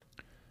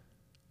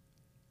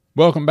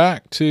Welcome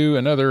back to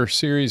another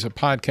series of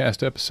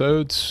podcast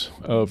episodes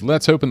of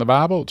Let's Open the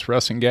Bible. It's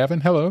Russ and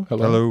Gavin. Hello.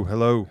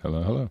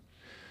 Hello.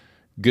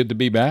 Good to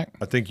be back.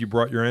 I think you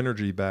brought your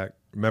energy back.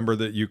 Remember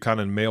that you kind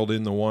of mailed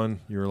in the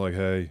one? You were like,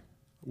 hey,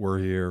 we're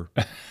here.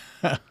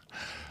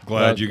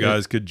 Glad you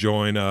guys could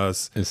join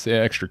us. It's the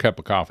extra cup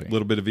of coffee. A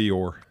little bit of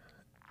Eeyore.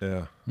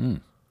 Yeah.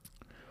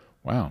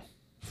 Wow.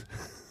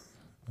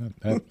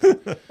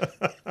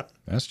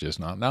 That's just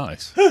not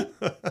nice.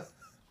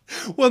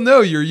 Well,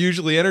 no, you're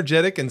usually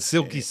energetic and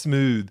silky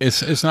smooth.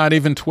 It's not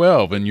even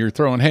 12, and you're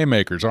throwing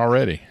haymakers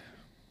already.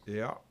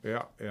 Yeah.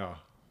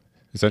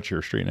 Is that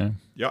your street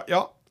name? Yeah.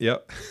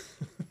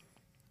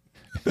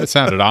 That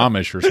sounded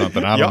Amish or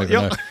something. I don't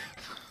even know.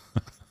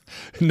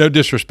 No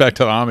disrespect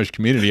to the Amish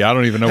community. I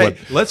don't even know what.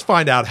 Let's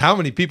find out how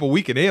many people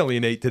we can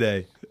alienate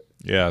today.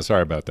 Yeah,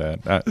 sorry about that.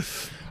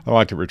 I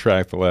like to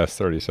retract the last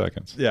 30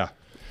 seconds. Yeah.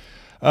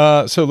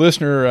 So,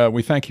 listener,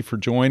 we thank you for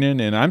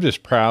joining, and I'm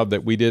just proud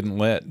that we didn't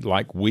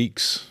let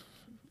weeks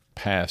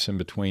pass in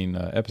between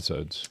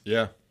episodes.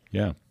 Yeah.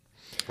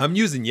 I'm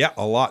using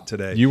a lot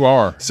today. You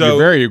are. So, you're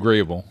very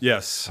agreeable.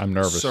 Yes. I'm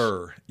nervous.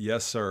 Sir.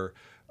 Yes, sir.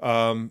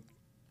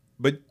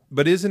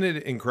 But isn't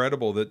it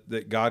incredible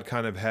that God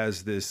kind of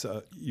has this,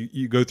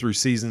 you go through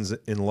seasons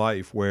in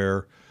life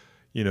where,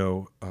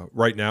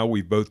 right now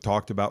we've both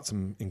talked about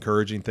some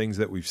encouraging things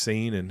that we've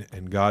seen,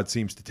 and God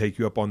seems to take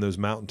you up on those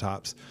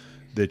mountaintops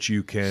that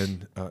you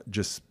can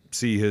just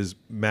see his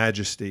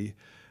majesty,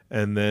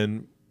 and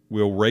then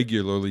we'll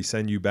regularly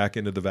send you back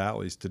into the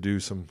valleys to do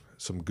some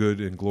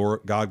good and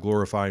God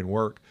glorifying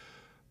work.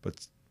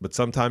 But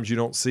sometimes you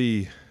don't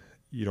see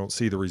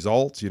the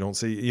results. You don't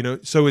see,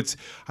 so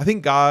I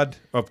think God,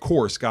 of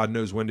course, God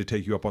knows when to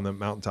take you up on that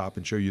mountaintop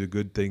and show you the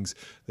good things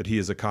that he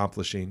is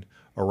accomplishing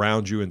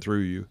around you and through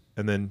you.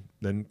 And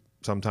then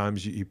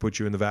sometimes he puts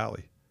you in the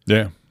valley.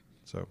 Yeah.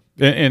 So,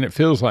 and it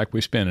feels like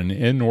we spend an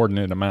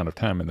inordinate amount of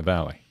time in the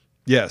valley.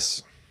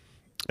 Yes.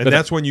 And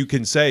that's when you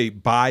can say,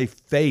 by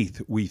faith,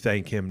 we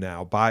thank him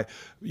now. By,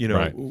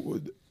 right.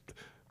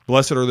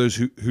 Blessed are those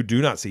who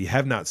do not see,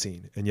 have not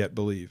seen, and yet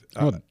believe.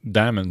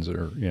 Diamonds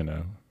are,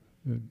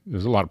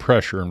 there's a lot of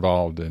pressure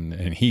involved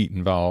and heat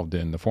involved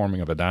in the forming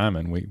of a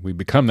diamond. We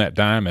become that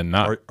diamond.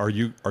 Not. Are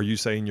you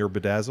saying you're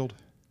bedazzled?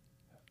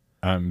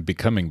 I'm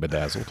becoming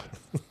bedazzled.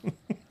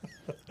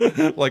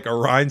 Like a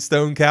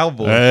rhinestone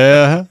cowboy.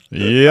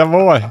 Yeah,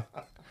 boy.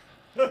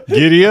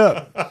 Giddy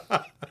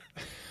up.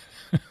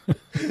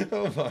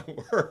 Oh, my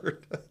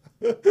word.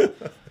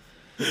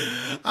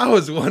 I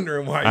was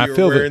wondering why you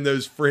were wearing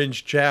those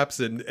fringe chaps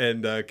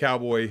and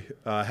cowboy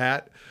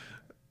hat.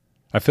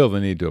 I feel the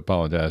need to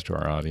apologize to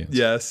our audience.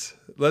 Yes.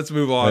 Let's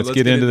move on. Let's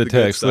get into the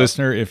text.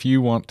 Listener, if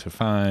you want to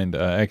find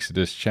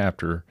Exodus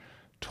chapter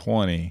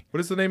 20. What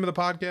is the name of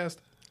the podcast?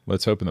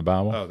 Let's Open the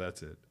Bible. Oh,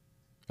 that's it.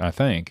 I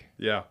think.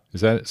 Yeah.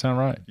 Does that sound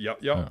right?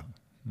 Yep. Oh.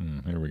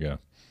 Here we go.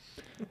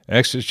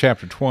 Exodus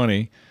chapter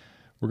 20.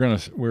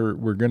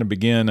 We're gonna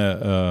begin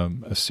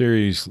a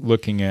series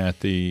looking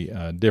at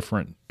the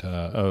different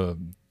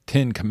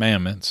 10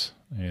 commandments,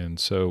 and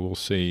so we'll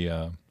see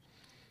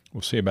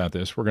about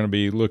this. We're going to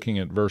be looking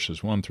at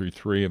verses 1 through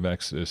 3 of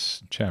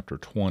Exodus chapter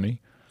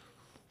 20.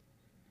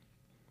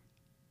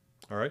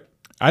 All right.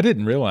 I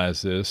didn't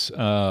realize this.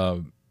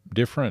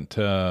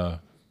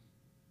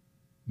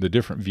 The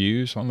different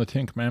views on the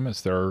 10 commandments.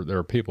 There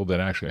are people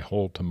that actually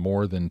hold to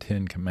more than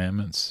 10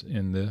 commandments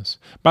in this.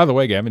 By the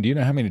way, Gavin, do you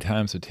know how many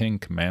times the 10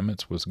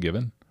 commandments was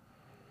given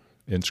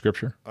in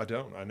Scripture? I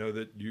don't. I know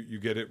that you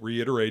get it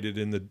reiterated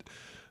in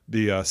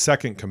the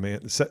second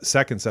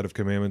set of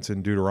commandments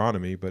in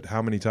Deuteronomy, but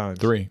how many times?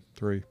 3.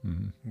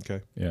 Mm-hmm.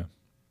 Okay. Yeah.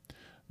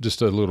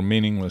 Just a little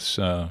meaningless.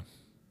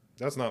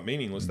 That's not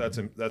meaningless. That's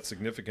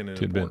significant and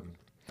tidbit. Important.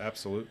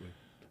 Absolutely.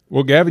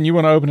 Well, Gavin, you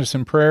want to open us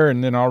in prayer,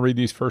 and then I'll read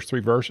these first 3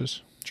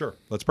 verses? Sure.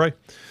 Let's pray.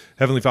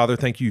 Heavenly Father,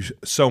 thank you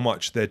so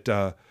much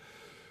that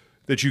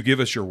you give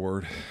us your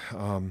word.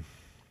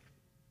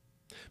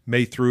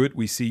 May through it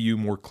we see you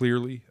more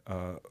clearly.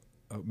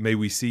 May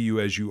we see you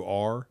as you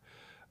are.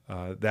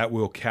 That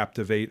will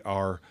captivate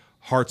our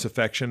heart's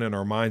affection and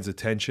our mind's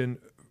attention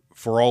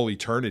for all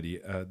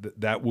eternity.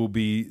 That will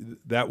be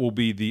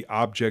the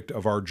object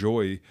of our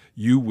joy.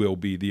 You will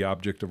be the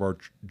object of our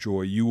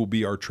joy. You will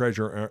be our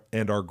treasure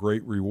and our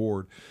great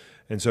reward.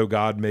 And so,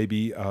 God,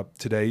 maybe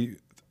today,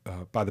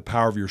 by the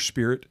power of your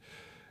Spirit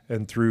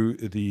and through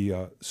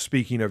the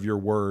speaking of your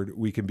word,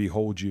 we can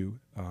behold you.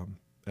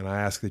 And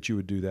I ask that you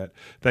would do that.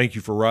 Thank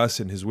you for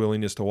Russ and his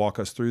willingness to walk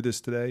us through this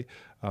today.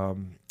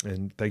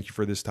 And thank you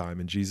for this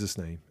time. In Jesus'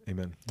 name,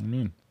 amen.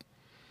 Amen.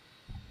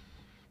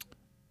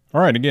 All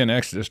right, again,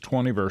 Exodus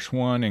 20, verse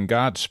 1. And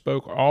God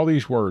spoke all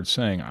these words,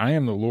 saying, I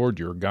am the Lord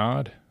your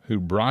God, who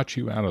brought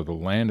you out of the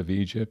land of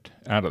Egypt,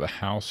 out of the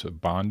house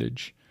of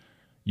bondage.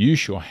 You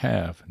shall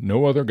have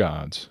no other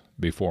gods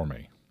before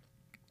me.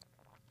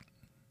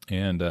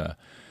 And,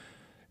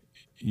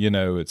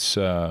 it's...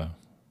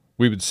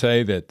 we would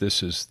say that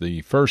this is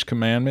the first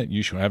commandment.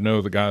 You shall have no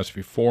other gods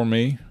before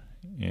me.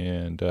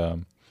 And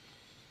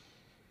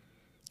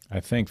I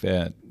think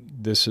that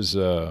this is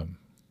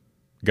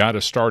God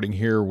is starting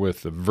here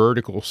with the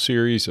vertical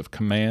series of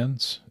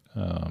commands.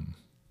 I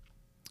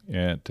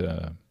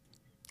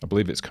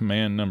believe it's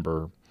command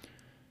number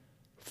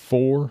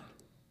 4,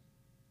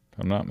 if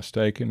I'm not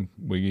mistaken.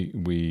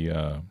 We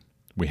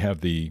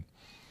have the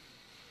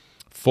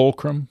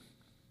fulcrum,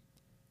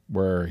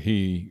 where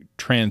he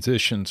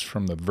transitions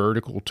from the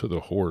vertical to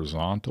the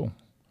horizontal.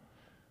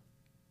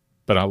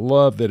 But I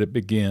love that it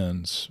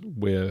begins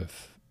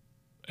with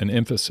an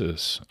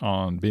emphasis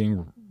on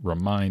being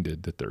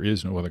reminded that there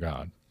is no other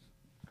God.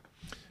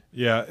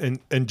 Yeah,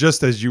 and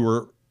just as you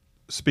were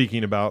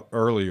speaking about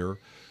earlier,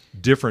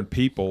 different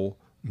people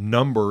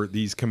number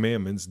these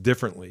commandments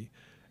differently.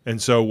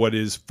 And so what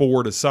is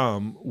 4 to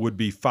some would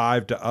be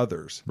 5 to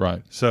others.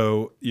 Right.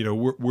 So,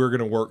 we're going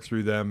to work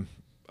through them,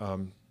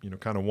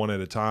 kind of one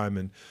at a time,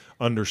 and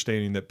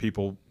understanding that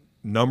people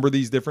number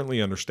these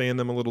differently, understand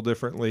them a little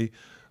differently.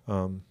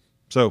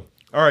 So,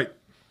 all right,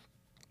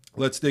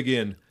 let's dig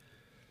in.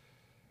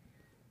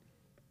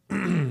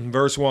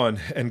 Verse 1,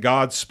 and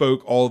God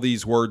spoke all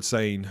these words,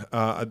 saying,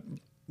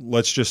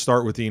 let's just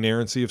start with the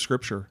inerrancy of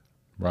Scripture.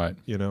 Right.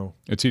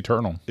 It's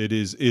eternal. It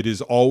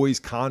is always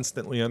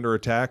constantly under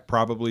attack.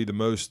 Probably the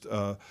most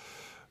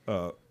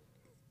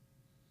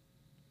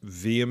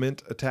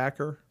vehement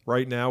attacker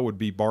right now would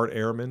be Bart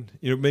Ehrman.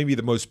 Maybe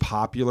the most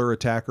popular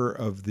attacker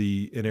of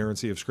the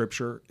inerrancy of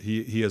Scripture.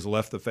 He has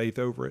left the faith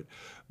over it,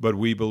 but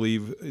we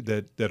believe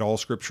that all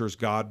Scripture is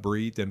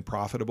God-breathed and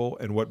profitable.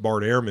 And what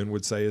Bart Ehrman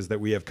would say is that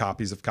we have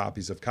copies of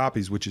copies of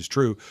copies, which is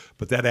true,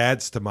 but that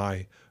adds to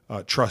my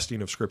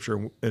trusting of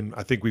Scripture. And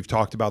I think we've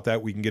talked about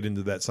that. We can get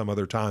into that some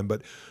other time,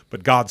 but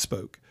God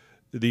spoke.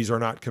 These are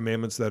not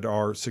commandments that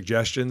are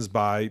suggestions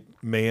by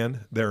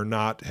man. They're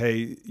not,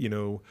 hey,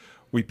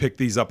 we picked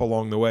these up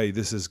along the way.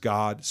 This is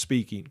God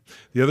speaking.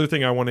 The other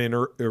thing I want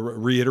to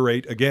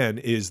reiterate again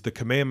is the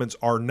commandments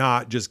are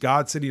not just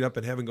God sitting up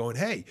in heaven going,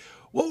 hey,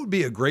 what would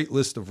be a great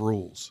list of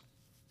rules?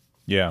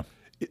 Yeah.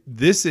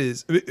 This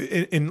is,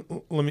 and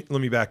let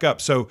me back up.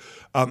 So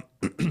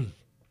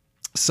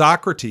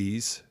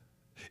Socrates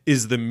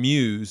is the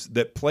muse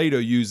that Plato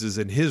uses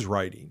in his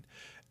writing.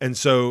 And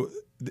so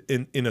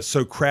in a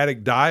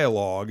Socratic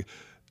dialogue,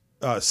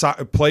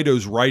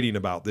 Plato's writing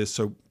about this.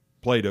 So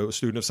Plato, a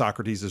student of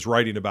Socrates, is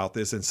writing about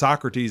this, and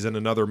Socrates and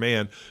another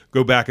man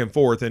go back and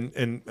forth, and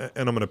I'm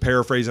going to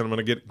paraphrase, and I'm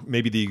going to get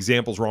maybe the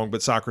examples wrong,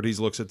 but Socrates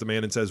looks at the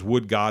man and says,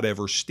 would God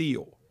ever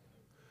steal?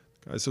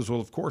 The guy says,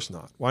 well, of course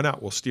not. Why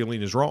not? Well,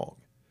 stealing is wrong.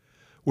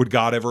 Would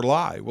God ever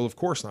lie? Well, of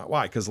course not.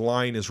 Why? Because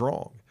lying is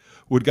wrong.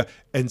 Would God?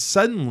 And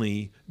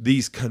suddenly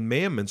these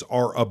commandments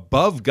are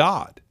above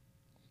God.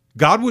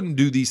 God wouldn't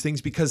do these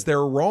things because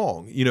they're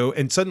wrong,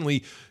 and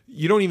suddenly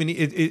you don't even,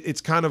 it's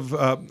kind of,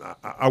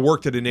 I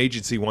worked at an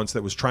agency once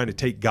that was trying to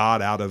take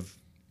God out of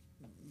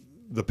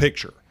the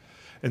picture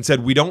and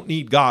said, we don't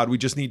need God. We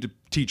just need to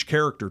teach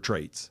character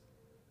traits,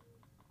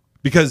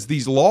 because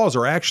these laws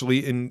are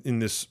actually in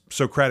this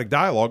Socratic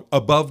dialogue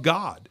above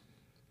God.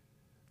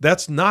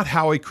 That's not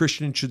how a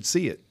Christian should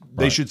see it.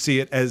 They should see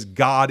it as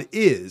God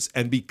is.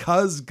 And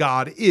because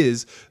God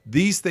is,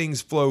 these things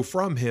flow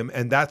from him.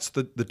 And that's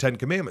the 10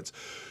 commandments.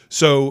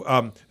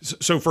 So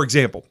for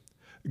example,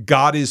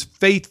 God is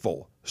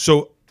faithful.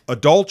 So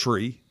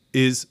adultery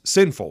is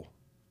sinful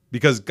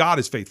because God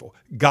is faithful.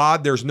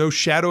 God, there's no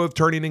shadow of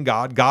turning in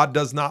God. God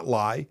does not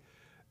lie.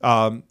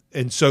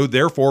 And so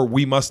therefore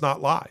we must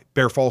not lie,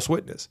 bear false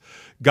witness.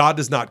 God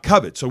does not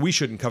covet, so we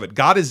shouldn't covet.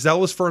 God is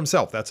zealous for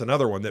himself. That's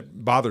another one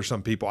that bothers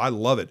some people. I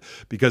love it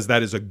because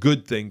that is a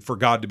good thing for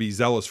God to be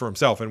zealous for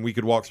himself. And we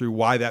could walk through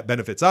why that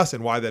benefits us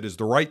and why that is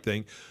the right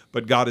thing.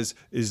 But God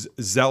is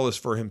zealous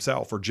for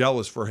himself or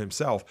jealous for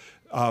himself.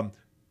 And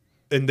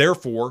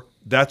therefore,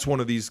 that's one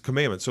of these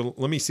commandments. So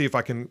let me see if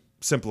I can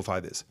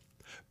simplify this.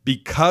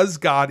 Because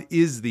God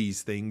is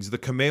these things, the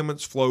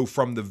commandments flow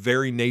from the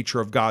very nature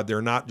of God.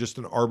 They're not just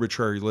an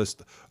arbitrary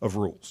list of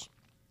rules.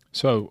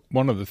 So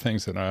one of the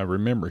things that I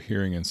remember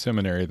hearing in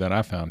seminary that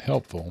I found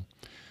helpful,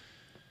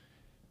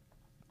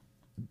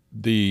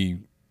 the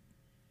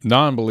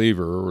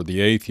non-believer or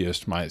the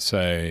atheist might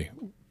say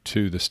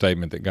to the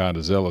statement that God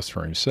is zealous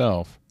for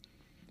himself,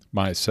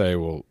 might say,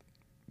 well,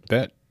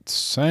 that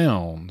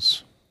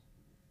sounds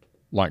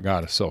like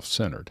God is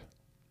self-centered.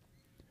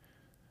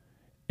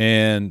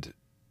 And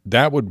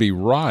that would be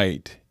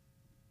right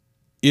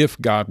if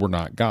God were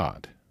not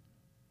God.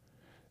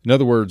 In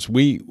other words,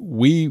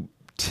 we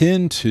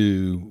tend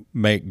to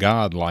make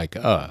God like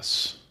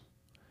us.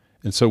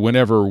 And so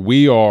whenever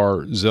we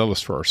are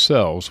zealous for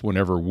ourselves,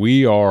 whenever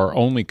we are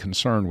only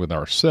concerned with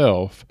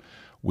ourselves,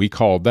 we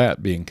call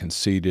that being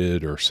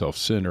conceited or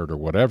self-centered or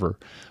whatever.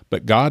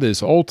 But God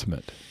is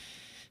ultimate.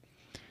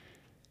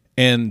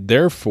 And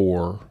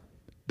therefore,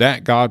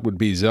 that God would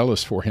be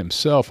zealous for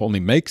himself only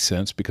makes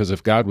sense because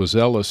if God was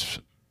zealous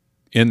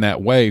in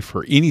that way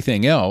for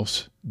anything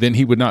else, then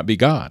he would not be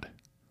God.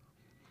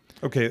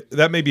 Okay,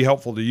 that may be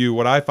helpful to you.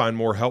 What I find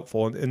more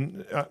helpful,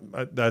 and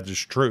that is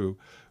true,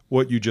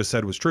 what you just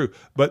said was true,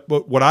 but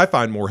what I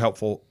find more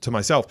helpful to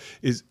myself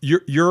is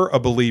you're a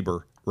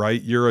believer,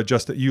 right? You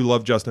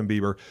love Justin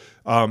Bieber.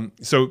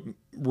 So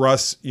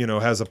Russ,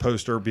 has a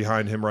poster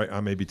behind him, right?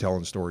 I may be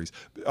telling stories.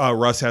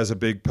 Russ has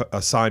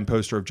a signed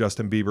poster of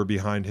Justin Bieber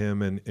behind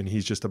him, and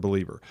he's just a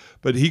believer.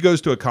 But he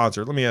goes to a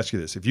concert. Let me ask you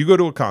this. If you go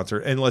to a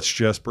concert, and let's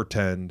just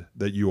pretend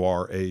that you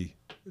are a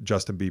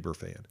Justin Bieber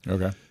fan.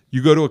 Okay.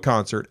 You go to a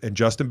concert, and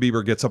Justin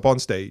Bieber gets up on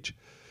stage,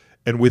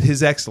 and with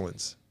his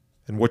excellence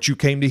and what you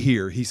came to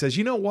hear, he says,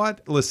 you know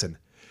what? Listen,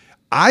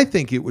 I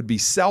think it would be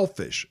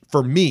selfish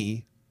for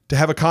me to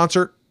have a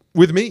concert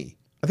with me.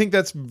 I think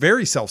that's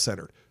very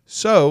self-centered.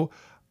 So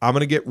I'm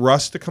going to get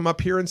Russ to come up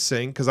here and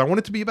sing because I want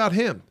it to be about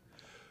him.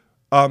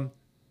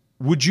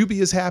 Would you be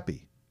as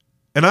happy?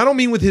 And I don't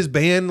mean with his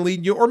band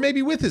leading you, or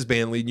maybe with his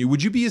band leading you.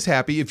 Would you be as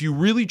happy if you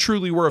really,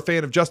 truly were a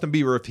fan of Justin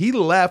Bieber? If he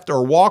left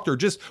or walked or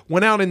just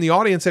went out in the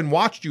audience and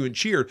watched you and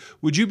cheered,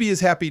 would you be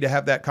as happy to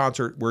have that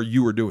concert where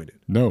you were doing it?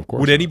 No, of course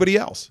Would not. anybody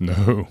else?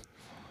 No.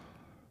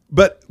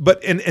 But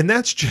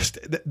that's just,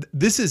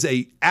 this is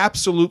a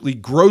absolutely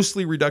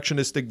grossly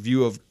reductionistic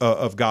view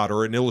of God,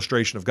 or an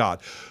illustration of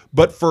God.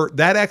 But for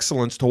that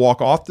excellence to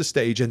walk off the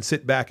stage and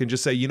sit back and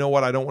just say, you know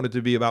what, I don't want it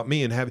to be about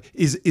me, and have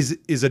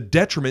is a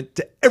detriment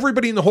to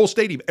everybody in the whole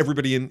stadium,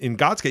 everybody in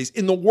God's case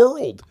in the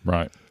world.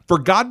 Right. For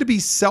God to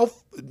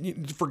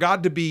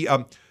be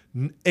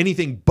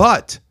anything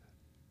but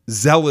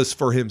zealous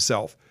for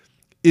himself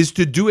is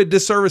to do a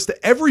disservice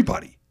to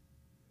everybody.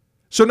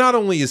 So not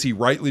only is he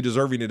rightly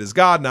deserving it as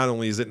God, not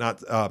only is it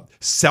not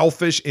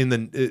selfish in the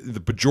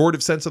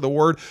pejorative sense of the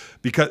word,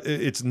 because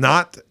it's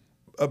not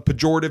a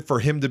pejorative for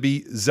him to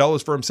be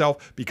zealous for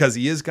himself because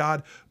he is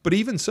God, but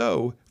even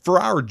so, for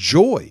our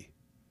joy,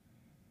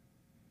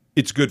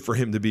 it's good for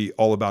him to be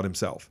all about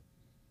himself.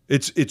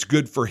 It's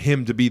good for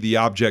him to be the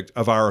object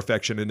of our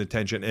affection and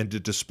attention and to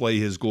display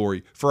his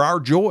glory for our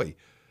joy.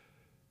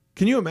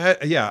 Can you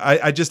imagine? Yeah,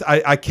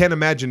 I can't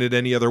imagine it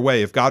any other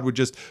way. If God would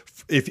just,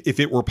 if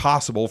it were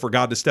possible for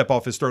God to step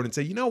off his throne and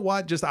say, you know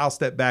what, just I'll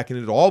step back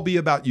and it'll all be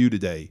about you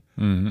today.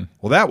 Mm-hmm.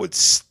 Well, that would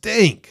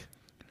stink.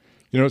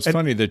 It's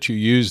funny that you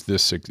use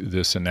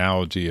this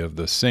analogy of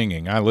the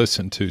singing. I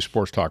listened to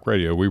Sports Talk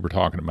Radio. We were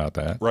talking about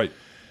that. Right.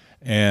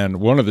 And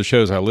one of the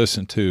shows I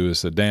listened to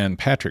is the Dan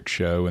Patrick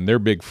Show, and they're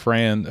big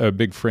friends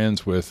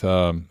with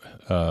that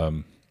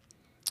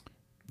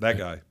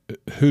guy.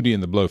 Hootie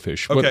and the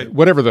Blowfish. Okay.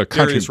 Whatever the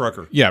country. Darius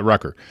Rucker. Yeah,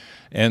 Rucker.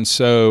 And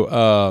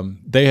so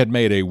they had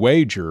made a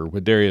wager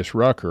with Darius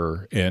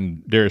Rucker,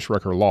 and Darius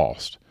Rucker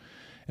lost.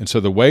 And so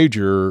the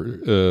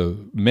wager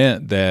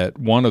meant that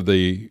one of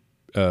the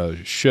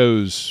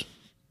show's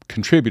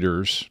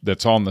contributors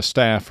that's on the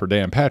staff for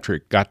Dan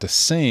Patrick got to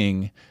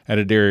sing at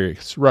a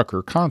Darius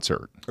Rucker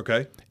concert.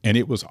 Okay. And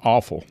it was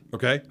awful.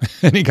 Okay.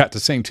 And he got to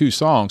sing 2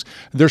 songs.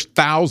 There's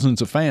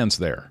thousands of fans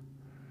there.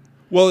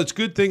 Well, it's a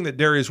good thing that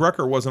Darius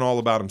Rucker wasn't all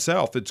about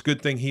himself. It's a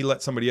good thing he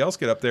let somebody else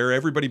get up there.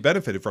 Everybody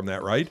benefited from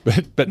that, right?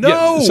 But no.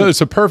 Yeah, so it's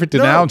a perfect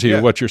analogy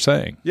of what you're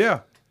saying.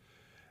 Yeah.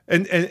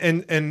 And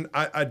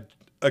I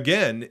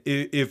again,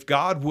 if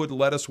God would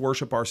let us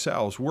worship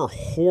ourselves, we're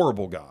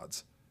horrible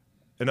gods.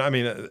 And I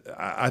mean,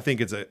 I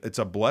think it's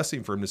a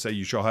blessing for him to say,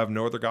 "You shall have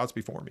no other gods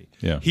before me."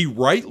 Yeah. He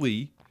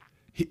rightly,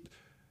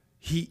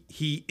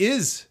 he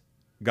is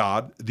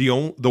God, the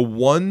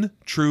one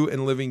true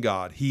and living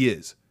God. He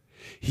is.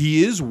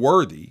 He is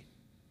worthy,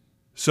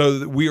 so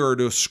that we are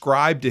to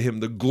ascribe to him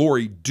the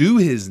glory due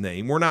his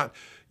name. We're not,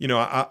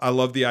 I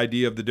love the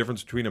idea of the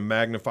difference between a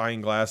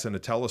magnifying glass and a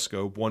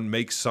telescope. One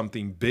makes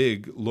something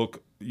big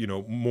look,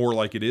 more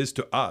like it is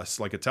to us,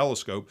 like a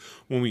telescope.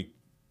 When we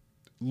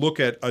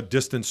look at a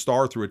distant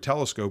star through a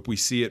telescope, we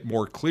see it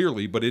more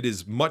clearly, but it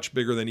is much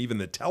bigger than even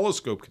the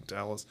telescope can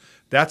tell us.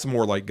 That's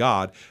more like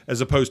God,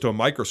 as opposed to a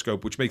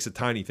microscope, which makes a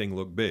tiny thing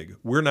look big.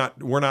 We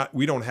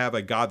don't have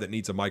a God that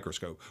needs a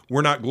microscope.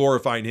 We're not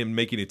glorifying him,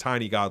 making a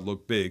tiny God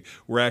look big.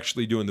 We're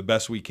actually doing the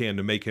best we can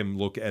to make him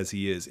look as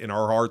he is in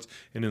our hearts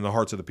and in the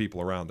hearts of the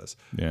people around us.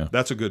 Yeah.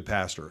 That's a good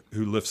pastor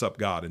who lifts up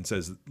God and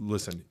says,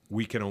 listen,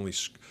 we can only,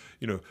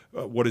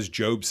 what does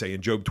Job say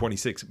in Job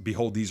 26?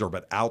 Behold, these are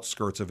but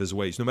outskirts of his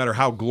ways. No matter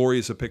how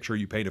glorious a picture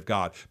you paint of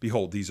God,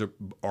 behold, these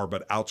are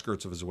but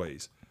outskirts of his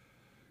ways.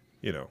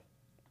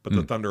 But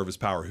the thunder of his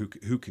power, who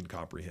can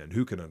comprehend?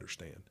 Who can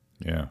understand?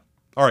 Yeah.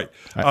 All right.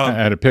 I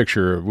had a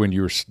picture of, when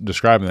you were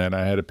describing that,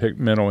 I had a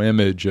mental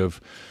image of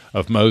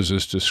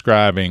Moses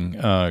describing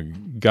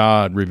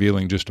God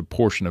revealing just a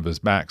portion of his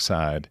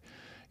backside,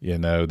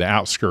 the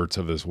outskirts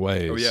of his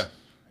ways.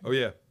 Oh,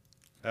 yeah.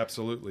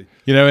 Absolutely.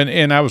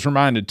 And I was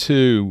reminded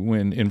too,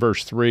 when in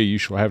verse 3, you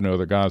shall have no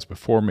other gods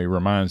before me,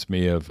 reminds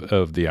me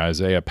of the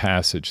Isaiah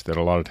passage that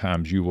a lot of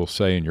times you will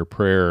say in your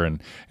prayer,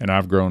 and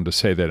I've grown to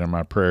say that in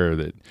my prayer,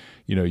 that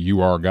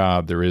you are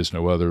God, there is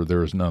no other,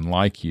 there is none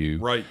like you.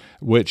 Right.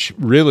 Which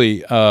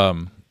really,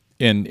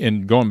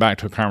 in going back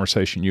to a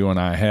conversation you and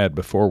I had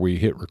before we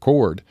hit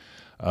record,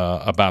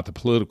 about the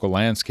political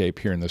landscape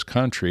here in this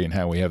country and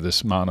how we have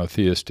this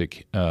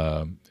monotheistic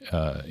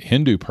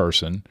Hindu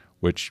person,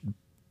 which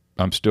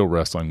I'm still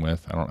wrestling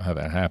with. I don't know how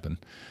that happened.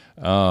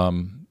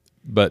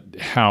 But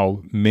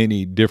how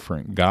many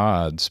different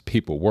gods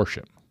people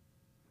worship.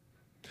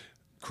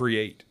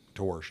 Create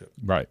to worship.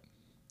 Right.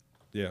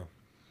 Yeah.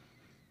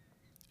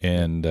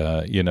 And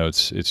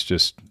it's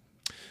just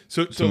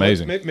So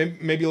amazing.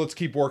 Maybe let's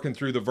keep working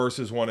through the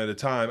verses one at a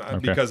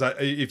time, because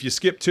if you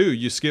skip two,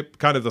 you skip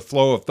kind of the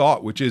flow of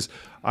thought, which is,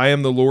 I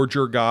am the Lord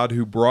your God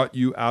who brought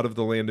you out of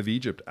the land of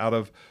Egypt, out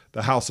of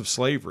the house of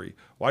slavery.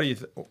 Why do you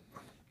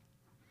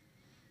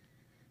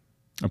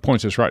It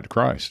points us right to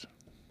Christ.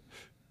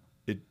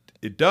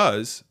 It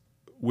does,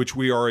 which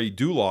we are a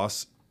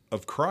doulos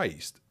of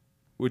Christ,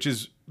 which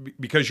is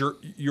because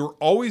you're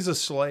always a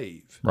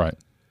slave. Right.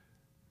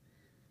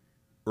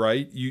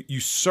 Right? You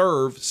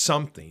serve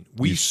something.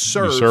 We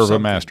serve a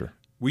master.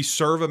 We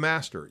serve a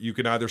master. You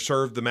can either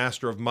serve the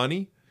master of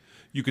money,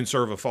 you can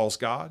serve a false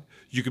god,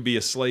 you could be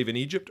a slave in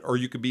Egypt, or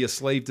you could be a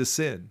slave to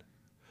sin.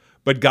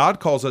 But God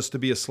calls us to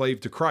be a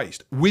slave to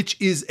Christ, which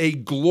is a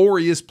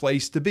glorious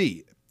place to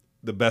be.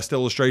 The best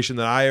illustration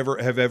that I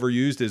have ever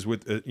used is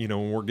with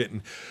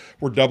when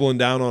we're doubling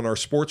down on our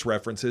sports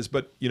references.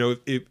 But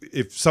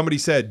if somebody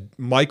said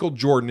Michael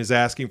Jordan is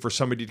asking for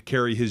somebody to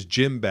carry his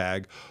gym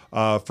bag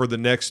for the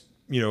next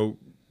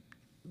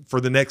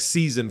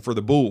season for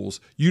the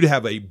Bulls, you'd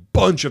have a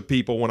bunch of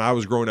people. When I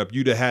was growing up,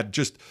 you'd have had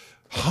just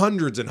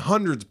hundreds and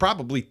hundreds,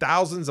 probably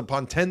thousands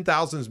upon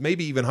 10,000s,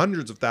 maybe even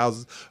hundreds of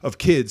thousands of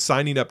kids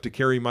signing up to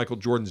carry Michael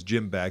Jordan's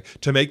gym bag,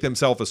 to make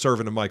themselves a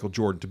servant of Michael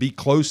Jordan, to be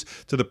close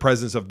to the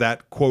presence of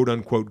that quote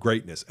unquote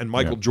greatness. And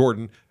Michael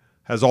Jordan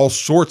has all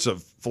sorts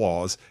of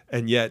flaws,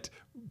 and yet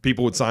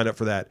people would sign up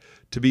for that.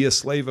 To be a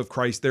slave of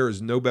Christ, there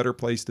is no better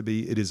place to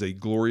be. It is a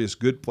glorious,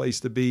 good place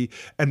to be.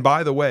 And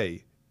by the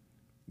way,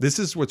 this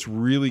is what's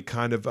really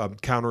kind of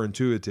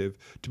counterintuitive.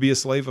 To be a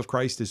slave of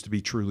Christ is to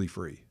be truly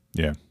free.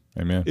 Yeah.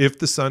 Amen. If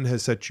the Son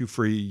has set you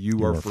free,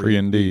 you are free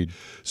indeed.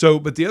 So,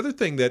 but the other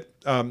thing that,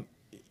 and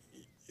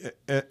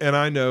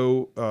I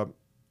know,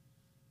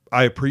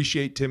 I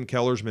appreciate Tim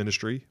Keller's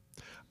ministry.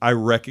 I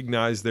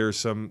recognize there's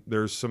some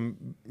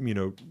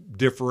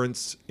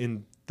difference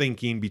in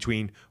thinking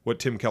between what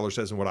Tim Keller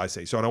says and what I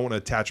say. So I don't want to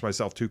attach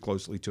myself too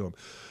closely to him.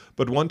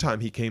 But one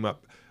time he came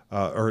up,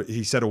 or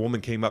he said a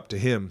woman came up to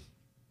him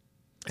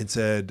and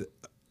said,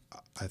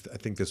 I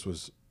think this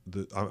was,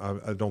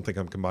 I don't think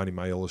I'm combining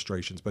my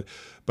illustrations, but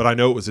I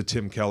know it was a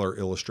Tim Keller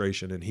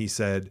illustration. And he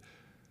said,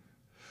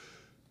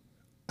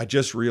 I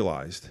just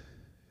realized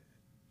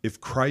if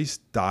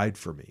Christ died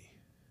for me,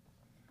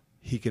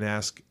 he can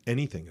ask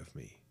anything of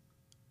me.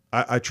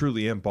 I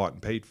truly am bought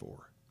and paid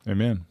for.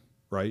 Amen.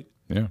 Right?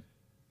 Yeah.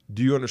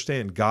 Do you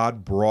understand?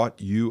 God brought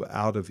you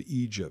out of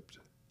Egypt.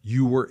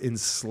 You were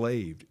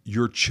enslaved.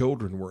 Your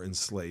children were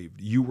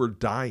enslaved. You were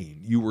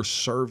dying. You were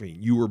serving.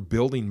 You were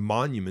building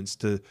monuments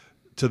to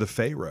the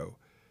Pharaoh,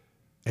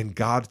 and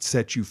God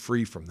set you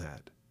free from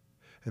that.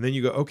 And then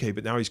you go, okay,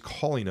 but now he's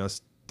calling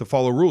us to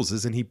follow rules.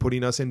 Isn't he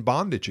putting us in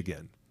bondage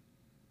again?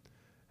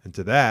 And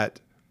to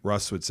that,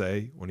 Russ would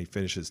say when he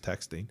finishes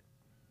texting,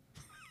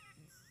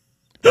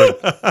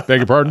 beg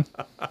your pardon?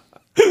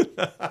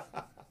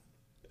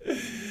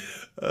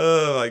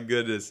 Oh my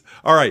goodness.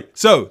 All right.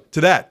 So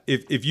to that,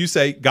 if you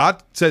say,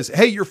 God says,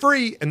 hey, you're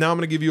free, and now I'm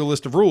going to give you a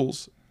list of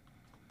rules.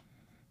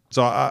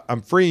 So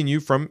I'm freeing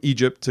you from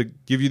Egypt to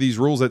give you these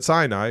rules at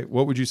Sinai.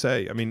 What would you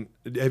say? I mean,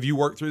 have you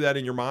worked through that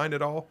in your mind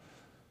at all?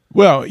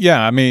 Well,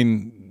 yeah. I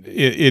mean,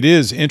 it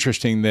is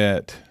interesting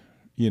that,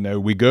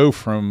 we go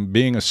from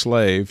being a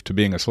slave to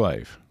being a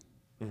slave.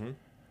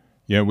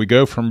 Mm-hmm. We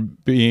go from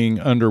being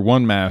under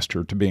one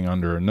master to being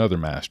under another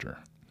master.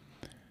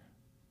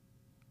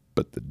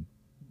 But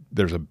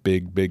there's a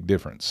big, big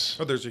difference.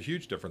 Oh, there's a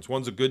huge difference.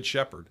 One's a good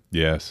shepherd.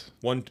 Yes.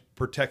 One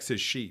protects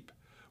his sheep.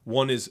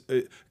 One is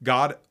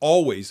God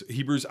always,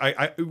 Hebrews,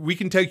 we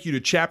can take you to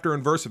chapter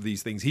and verse of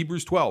these things.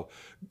 Hebrews 12,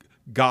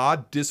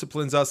 God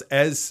disciplines us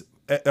as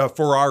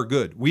for our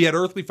good. We had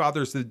earthly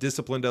fathers that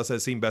disciplined us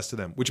as seemed best to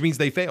them, which means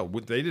they failed.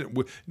 They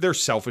didn't.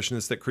 There's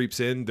selfishness that creeps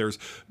in. There's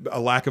a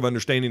lack of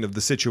understanding of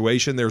the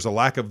situation. There's a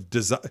lack of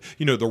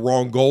the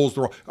wrong goals.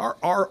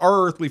 Our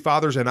earthly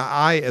fathers, and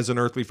I as an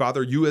earthly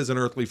father, you as an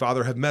earthly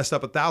father, have messed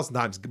up 1,000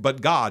 times. But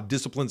God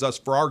disciplines us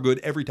for our good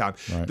every time.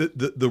 Right.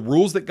 The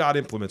rules that God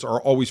implements are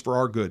always for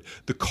our good.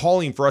 The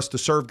calling for us to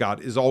serve God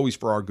is always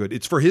for our good.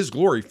 It's for His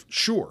glory,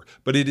 sure,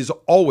 but it is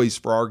always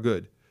for our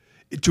good.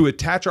 To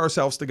attach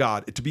ourselves to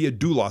God, to be a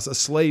doulos, a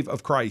slave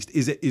of Christ,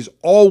 is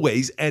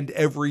always and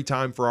every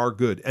time for our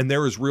good. And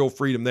there is real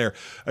freedom there.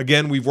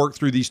 Again, we've worked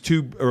through these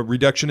two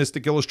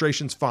reductionistic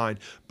illustrations, fine.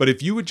 But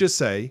if you would just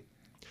say,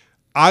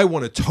 I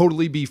want to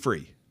totally be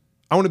free.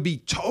 I want to be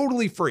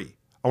totally free.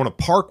 I want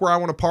to park where I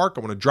want to park.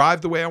 I want to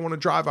drive the way I want to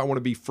drive. I want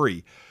to be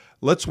free.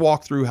 Let's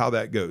walk through how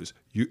that goes.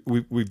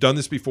 We've done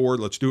this before.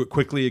 Let's do it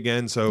quickly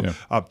again. So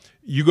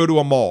you go to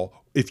a mall.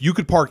 If you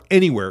could park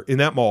anywhere in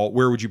that mall,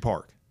 where would you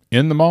park?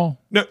 In the mall?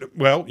 No,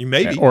 well, you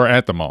may be. Or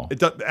at the mall.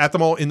 At the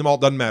mall, in the mall,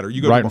 doesn't matter.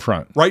 You go right in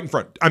front. Right in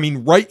front. I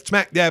mean, right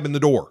smack dab in the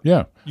door.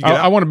 Yeah.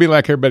 I want to be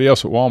like everybody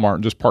else at Walmart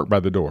and just park by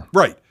the door.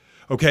 Right.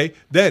 Okay.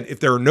 Then if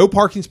there are no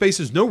parking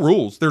spaces, no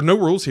rules, there's no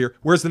rules here,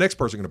 where's the next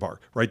person going to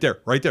park? Right there,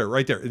 right there,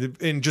 right there.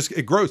 And just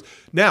it grows.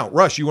 Now,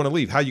 Russ, you want to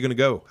leave. How are you going to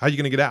go? How are you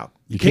going to get out?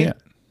 You can't.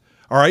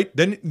 All right.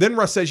 Then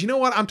Russ says, you know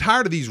what? I'm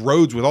tired of these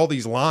roads with all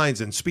these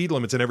lines and speed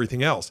limits and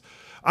everything else.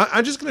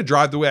 I'm just going to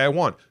drive the way I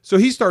want. So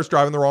he starts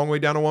driving the wrong way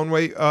down a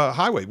one-way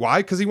highway. Why?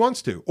 Because he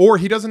wants to. Or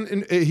he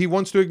doesn't. He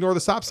wants to ignore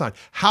the stop sign.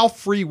 How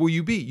free will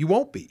you be? You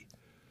won't be.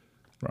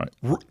 Right.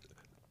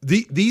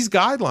 These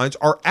guidelines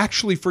are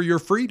actually for your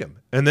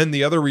freedom, and then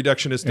the other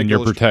reductionist and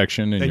your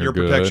protection and your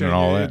protection and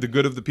all that. The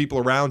good of the people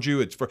around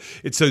you. It's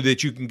so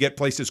that you can get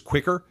places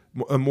quicker,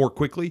 more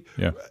quickly.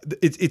 Yeah.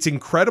 It's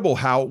incredible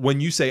how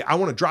when you say I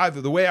want to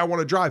drive the way I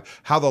want to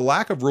drive, how the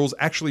lack of rules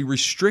actually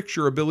restricts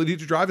your ability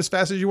to drive as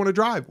fast as you want to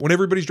drive. When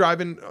everybody's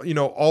driving,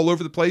 all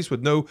over the place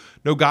with no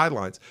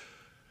guidelines.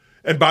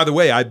 And by the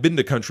way, I've been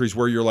to countries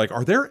where you're like,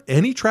 are there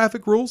any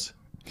traffic rules?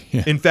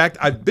 Yeah. In fact,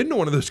 I've been to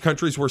one of those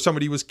countries where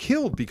somebody was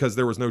killed because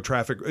there was no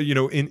traffic,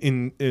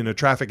 in a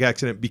traffic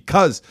accident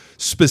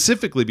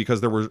specifically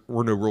because there were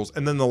no rules.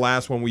 And then the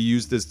last one we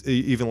used this,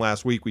 even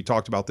last week, we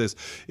talked about this.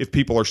 If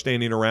people are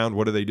standing around,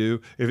 what do?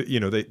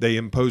 If, they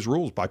impose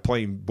rules by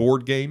playing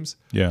board games,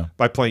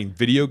 by playing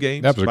video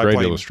games, that was a by great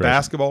playing illustration.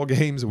 Basketball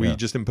games. We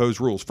just impose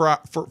rules for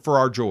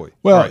our joy.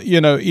 Well, right.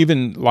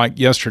 Even like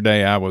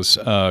yesterday, I was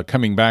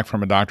coming back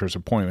from a doctor's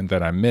appointment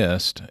that I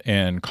missed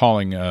and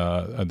calling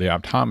the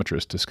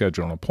optometrist to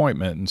schedule an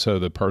appointment, and so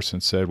the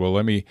person said, well,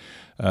 let me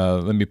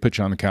put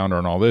you on the calendar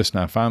and all this, and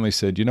I finally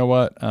said, you know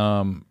what,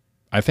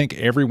 I think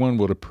everyone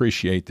would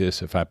appreciate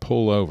this if I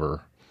pull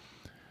over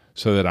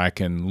so that I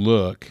can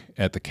look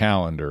at the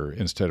calendar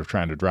instead of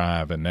trying to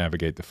drive and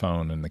navigate the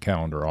phone and the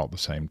calendar all at the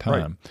same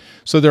time. Right.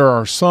 So there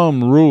are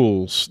some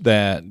rules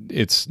that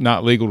it's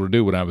not legal to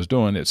do what I was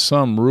doing. It's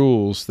some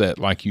rules that,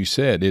 like you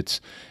said,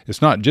 it's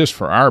not just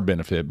for our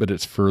benefit, but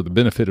it's for the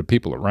benefit of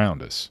people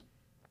around us.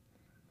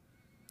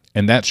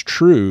 And that's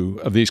true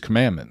of these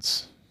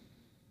commandments.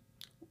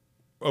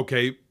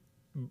 Okay.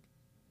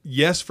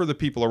 Yes, for the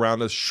people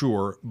around us,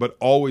 sure. But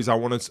always I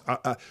want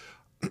to...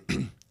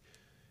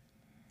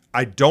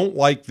 I don't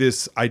like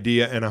this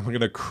idea, and I'm going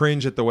to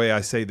cringe at the way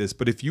I say this,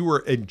 but if you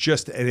were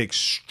just an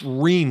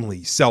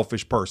extremely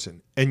selfish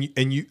person, and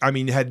you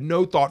had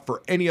no thought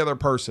for any other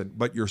person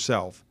but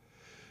yourself,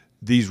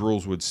 these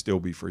rules would still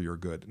be for your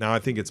good. Now, I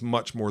think it's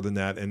much more than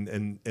that.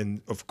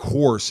 And of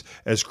course,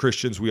 as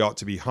Christians, we ought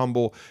to be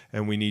humble,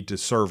 and we need to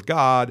serve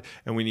God,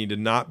 and we need to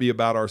not be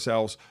about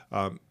ourselves.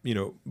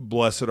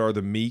 Blessed are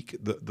the meek,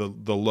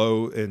 the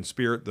low in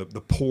spirit,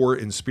 the poor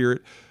in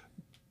spirit.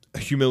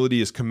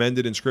 Humility is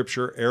commended in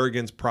Scripture.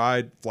 Arrogance,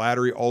 pride,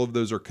 flattery, all of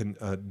those are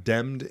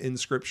condemned in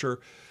Scripture.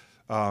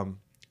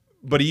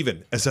 But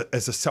even as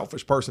a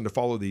selfish person to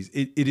follow these,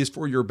 it is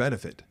for your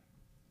benefit.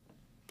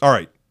 All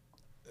right.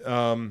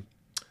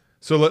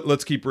 So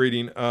let's keep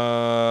reading.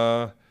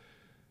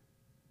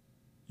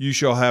 You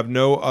shall have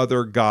no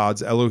other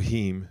gods,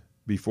 Elohim,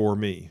 before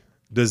me.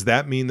 Does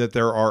that mean that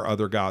there are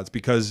other gods?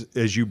 Because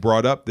as you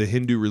brought up, the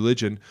Hindu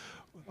religion,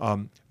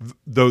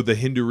 though the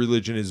Hindu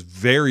religion is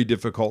very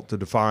difficult to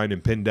define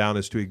and pin down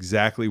as to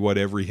exactly what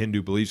every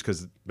Hindu believes,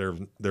 because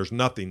there's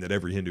nothing that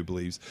every Hindu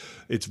believes.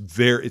 It's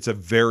a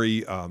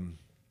very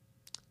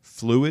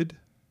fluid,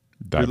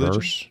 diverse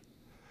religion.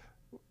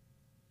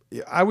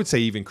 I would say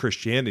even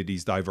Christianity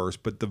is diverse,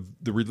 but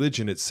the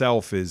religion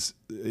itself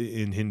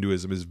in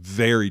Hinduism is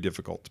very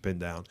difficult to pin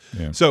down.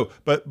 Yeah. So,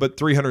 but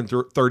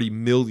 330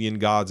 million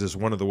gods is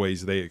one of the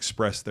ways they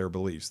express their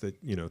beliefs. That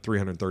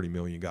 330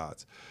 million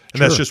gods,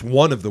 and that's just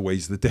one of the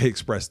ways that they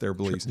express their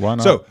beliefs. Why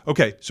not? So,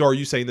 okay, so are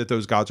you saying that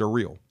those gods are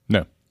real?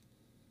 No.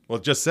 Well,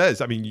 it just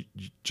says. You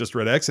just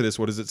read Exodus.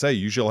 What does it say?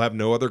 You shall have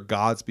no other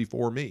gods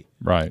before me.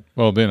 Right.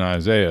 Well, then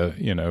Isaiah,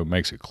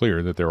 makes it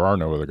clear that there are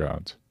no other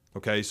gods.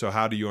 Okay, so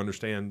how do you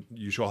understand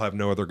you shall have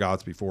no other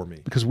gods before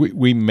me? Because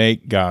we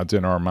make gods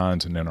in our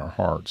minds and in our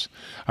hearts.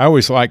 I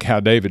always like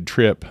how David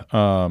Tripp,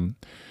 I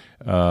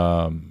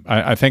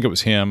think it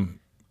was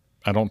him,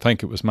 I don't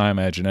think it was my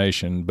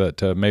imagination,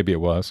 but maybe it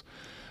was,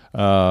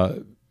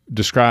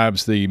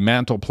 describes the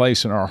mantle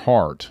place in our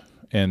heart,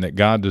 and that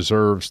God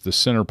deserves the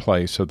center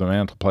place of the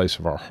mantle place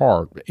of our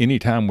heart.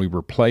 Anytime we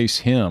replace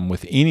him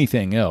with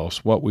anything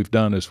else, what we've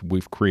done is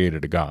we've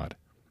created a god.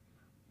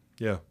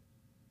 Yeah.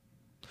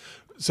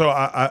 So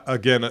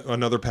again,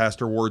 another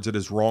pastor words it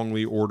as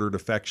wrongly ordered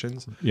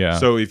affections. Yeah.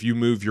 So if you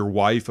move your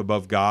wife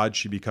above God,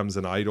 she becomes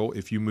an idol.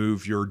 If you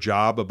move your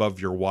job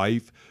above your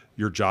wife,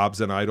 your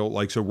job's an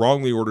idol. So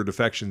wrongly ordered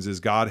affections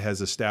is God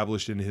has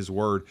established in his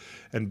word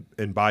and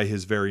by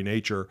his very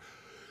nature.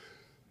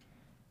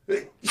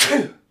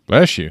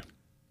 Bless you.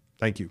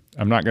 Thank you.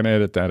 I'm not going to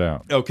edit that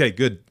out. Okay,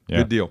 good. Yeah.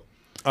 Good deal.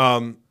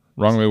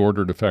 Wrongly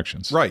ordered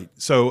affections. Right.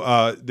 So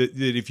that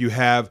if you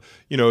have,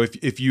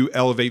 if you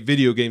elevate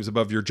video games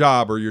above your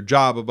job, or your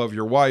job above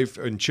your wife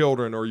and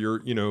children, or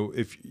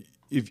if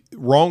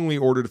wrongly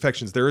ordered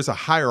affections, there is a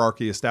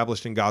hierarchy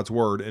established in God's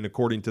word and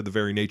according to the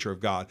very nature of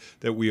God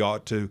that we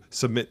ought to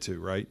submit to,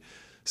 right?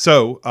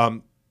 So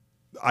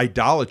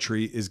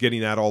idolatry is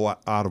getting that all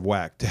out of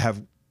whack,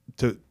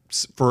 to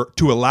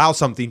allow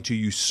something to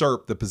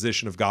usurp the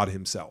position of God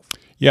himself.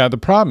 Yeah, the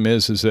problem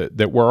is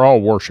that we're all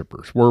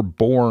worshipers. We're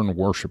born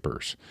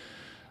worshipers.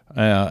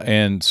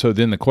 And so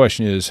then the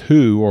question is,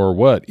 who or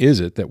what is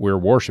it that we're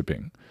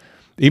worshiping?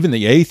 Even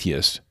the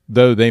atheists,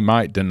 though they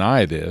might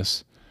deny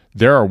this,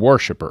 they're a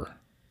worshiper.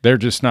 They're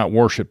just not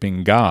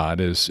worshiping God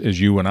as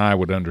you and I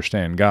would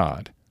understand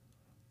God,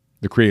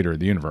 the creator of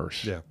the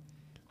universe. Yeah.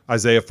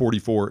 Isaiah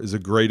 44 is a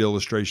great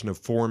illustration of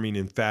forming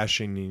and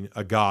fashioning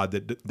a God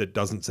that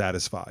doesn't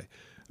satisfy.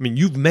 I mean,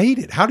 you've made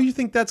it. How do you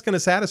think that's going to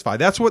satisfy?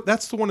 That's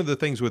one of the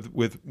things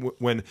with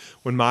when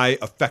my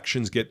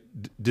affections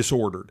get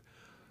disordered.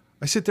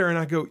 I sit there and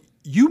I go,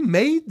 you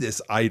made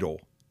this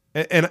idol.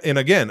 And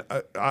again,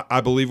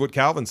 I believe what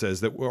Calvin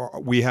says, that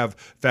we have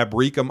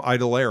fabricum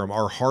idolarum.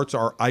 Our hearts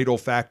are idol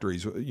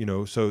factories,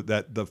 so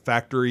that the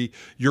factory,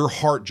 your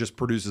heart just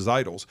produces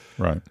idols.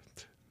 Right.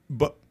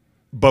 But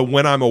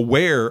when I'm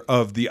aware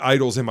of the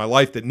idols in my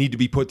life that need to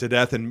be put to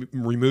death and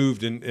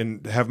removed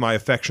and have my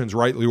affections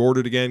rightly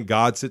ordered again,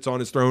 God sits on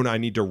his throne. I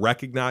need to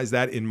recognize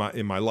that in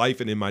my life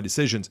and in my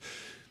decisions.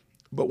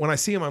 But when I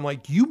see him, I'm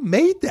like, you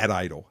made that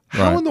idol.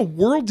 How in the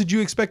world did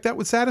you expect that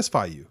would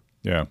satisfy you?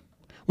 Yeah.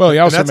 Well, he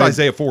also and that's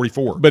Isaiah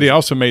 44. But he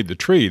also made the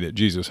tree that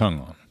Jesus hung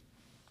on.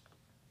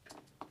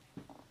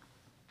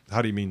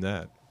 How do you mean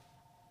that?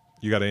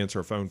 You got to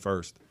answer a phone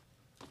first.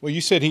 Well, you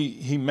said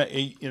he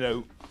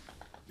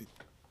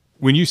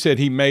when you said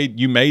you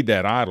made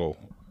that idol,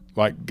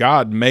 like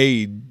God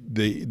made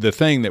the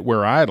thing that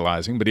we're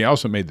idolizing, but he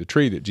also made the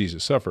tree that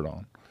Jesus suffered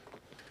on.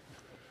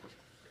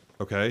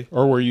 Okay.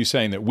 Or were you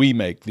saying that we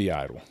make the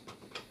idol?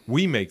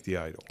 We make the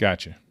idol.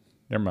 Gotcha.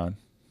 Never mind.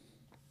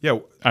 Yeah,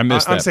 I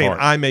missed that I'm saying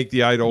part. I make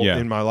the idol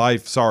in my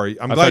life. Sorry.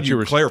 I'm glad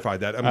you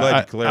clarified that. I'm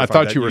glad you clarified that.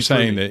 I thought you were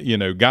saying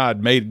that,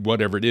 God made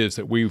whatever it is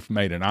that we've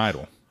made an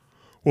idol.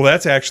 Well,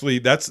 that's actually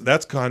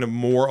that's kind of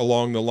more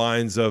along the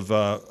lines of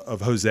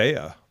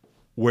Hosea,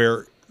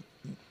 where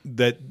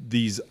that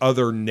these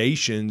other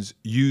nations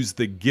use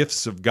the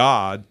gifts of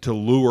God to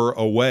lure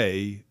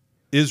away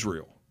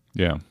Israel.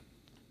 Yeah.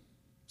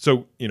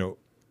 So,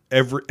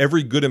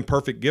 every good and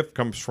perfect gift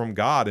comes from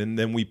God, and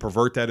then we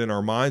pervert that in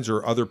our minds,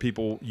 or other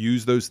people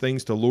use those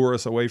things to lure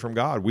us away from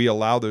God. We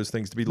allow those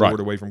things to be lured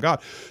away from God.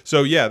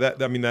 So, yeah,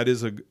 that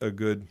is a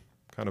good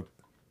kind of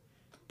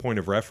point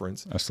of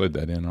reference. I slid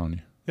that in on you.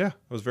 Yeah, it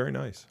was very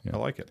nice. Yeah. I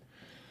like it.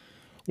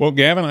 Well,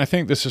 Gavin, I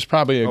think this is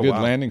probably a good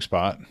landing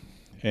spot,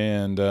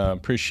 and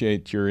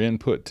appreciate your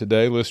input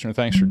today. Listener,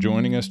 thanks for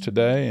joining us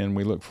today, and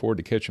we look forward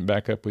to catching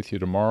back up with you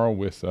tomorrow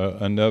with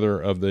another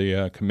of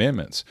the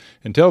commandments.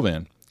 Until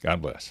then, God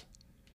bless.